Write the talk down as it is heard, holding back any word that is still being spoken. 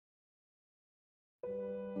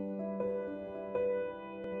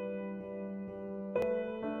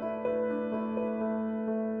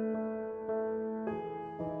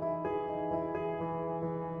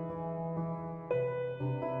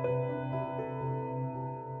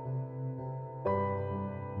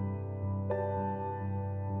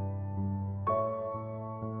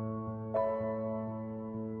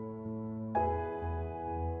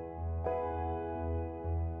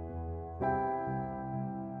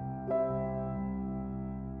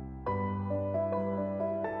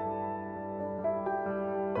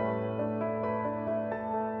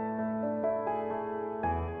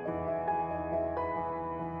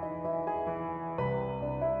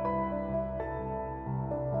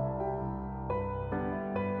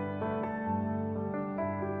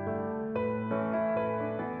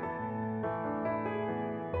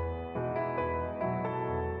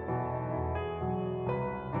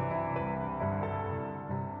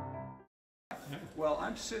Well,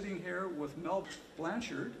 I'm sitting here with Mel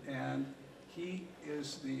Blanchard, and he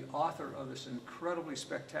is the author of this incredibly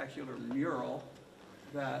spectacular mural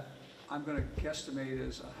that I'm going to guesstimate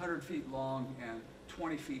is 100 feet long and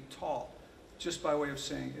 20 feet tall. Just by way of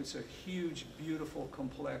saying, it's a huge, beautiful,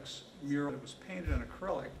 complex mural that was painted in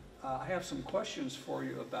acrylic. I have some questions for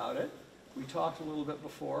you about it. We talked a little bit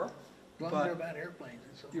before. As long as they're about airplanes.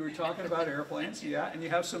 And so. You were talking about airplanes, yeah, and you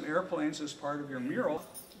have some airplanes as part of your mural.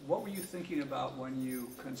 What were you thinking about when you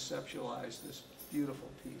conceptualized this beautiful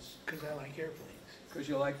piece? Because I like airplanes. Because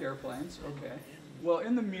you like airplanes, okay. Well,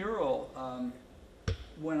 in the mural,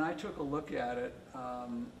 when I took a look at it,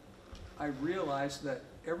 I realized that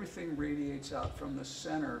everything radiates out from the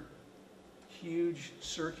center, huge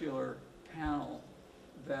circular panel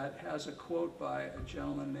that has a quote by a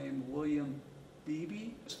gentleman named William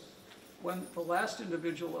Beebe. When the last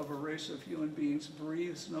individual of a race of human beings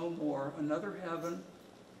breathes no more, another heaven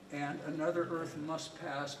and another earth must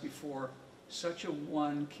pass before such a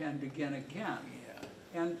one can begin again.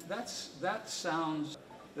 Yeah. And that sounds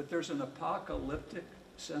that there's an apocalyptic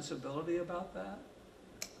sensibility about that.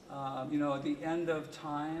 You know, at the end of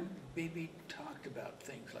time. Beebe talked about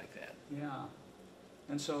things like that. Yeah.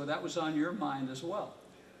 And so that was on your mind as well.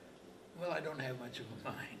 Well, I don't have much of a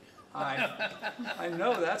mind. I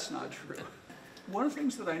know that's not true. One of the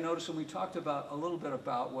things that I noticed when we talked about a little bit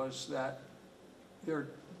about was that there,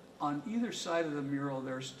 on either side of the mural,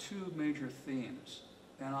 there's two major themes.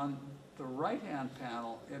 And on the right-hand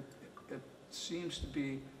panel, it seems to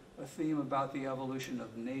be a theme about the evolution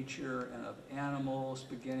of nature and of animals,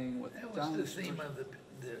 beginning with that was the theme of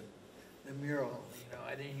the mural. You know,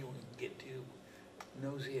 I didn't even get too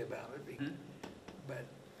nosy about it, but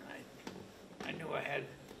I knew I had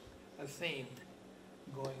a theme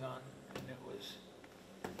going on, and it was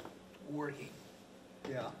working.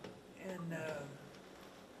 Yeah. And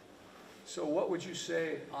so what would you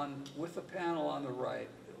say with the panel on the right,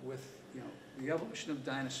 with the evolution of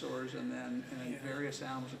dinosaurs and then various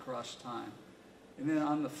animals across time, and then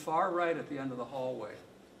on the far right at the end of the hallway,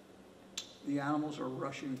 the animals are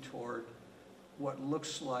rushing toward what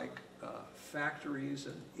looks like factories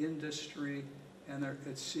and industry, and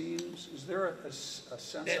it seems, is there a sense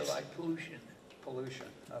that's of like pollution? Pollution,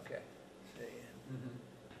 okay.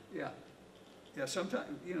 Mm-hmm. Yeah. Yeah, sometimes,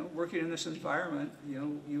 working in this environment,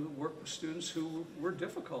 you work with students who were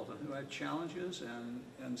difficult and who had challenges,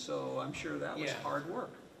 and so I'm sure that was hard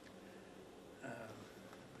work.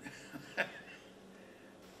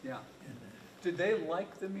 Yeah. Did they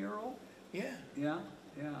like the mural? Yeah. Yeah,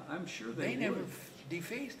 yeah, I'm sure they never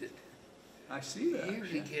defaced it. I see that.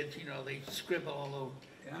 Usually kids, they scribble all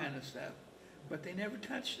over kind of stuff, but they never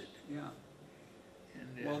touched it. Yeah.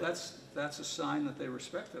 And, well, that's a sign that they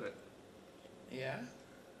respected it. Yeah.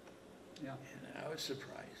 Yeah. And I was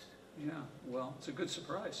surprised. Yeah. Well, it's a good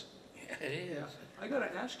surprise. Yeah, it is. Yeah. I got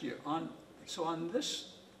to ask you on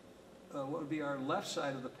this, what would be our left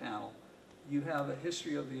side of the panel, you have a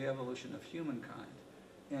history of the evolution of humankind,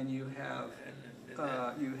 and you have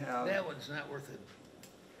that one's not worth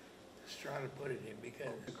a straw to put it in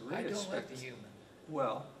because I don't like the human.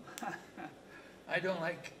 Well. I don't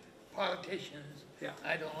like politicians. Yeah.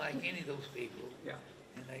 I don't like any of those people. Yeah.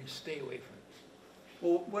 And I stay away from it.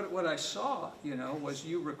 Well, what I saw, was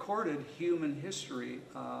you recorded human history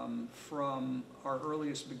from our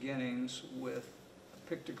earliest beginnings with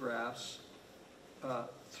pictographs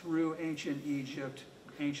through ancient Egypt,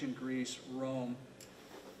 ancient Greece, Rome,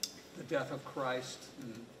 the death of Christ,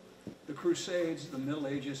 and the Crusades, the Middle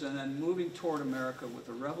Ages, and then moving toward America with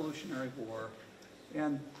the Revolutionary War.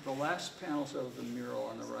 And the last panels of the mural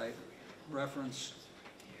on the right reference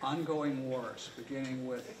ongoing wars, beginning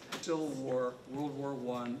with Civil War, World War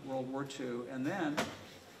I, World War II, and then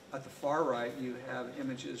at the far right you have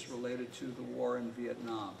images related to the war in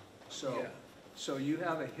Vietnam. So you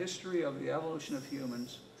have a history of the evolution of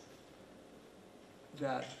humans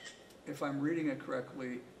that, if I'm reading it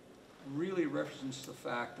correctly, really represents the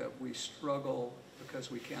fact that we struggle because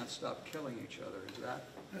we can't stop killing each other. Is that?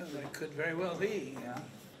 Well, that could very well be. Yeah.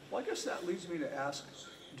 Well, I guess that leads me to ask,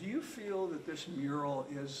 do you feel that this mural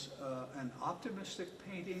is an optimistic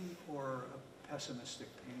painting or a pessimistic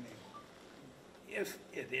painting? If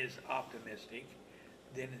it is optimistic,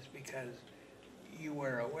 then it's because you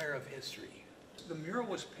were aware of history. The mural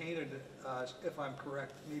was painted, if I'm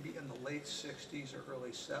correct, maybe in the late 60s or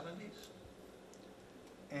early 70s.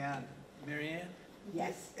 And Marianne?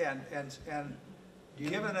 Yes. And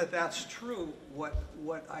given that that's true, what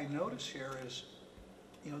I notice here is,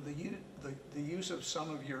 the use of some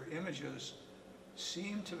of your images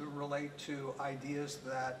seem to relate to ideas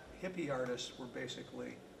that hippie artists were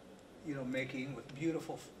basically, making with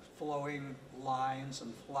beautiful flowing lines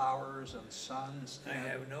and flowers and suns. I and-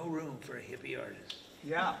 have no room for a hippie artist.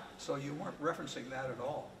 Yeah, so you weren't referencing that at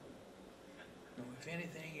all. No, if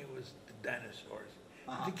anything, it was the dinosaurs.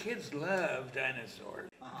 Uh-huh. The kids love dinosaurs.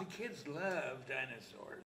 Uh-huh. The kids love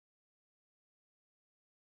dinosaurs.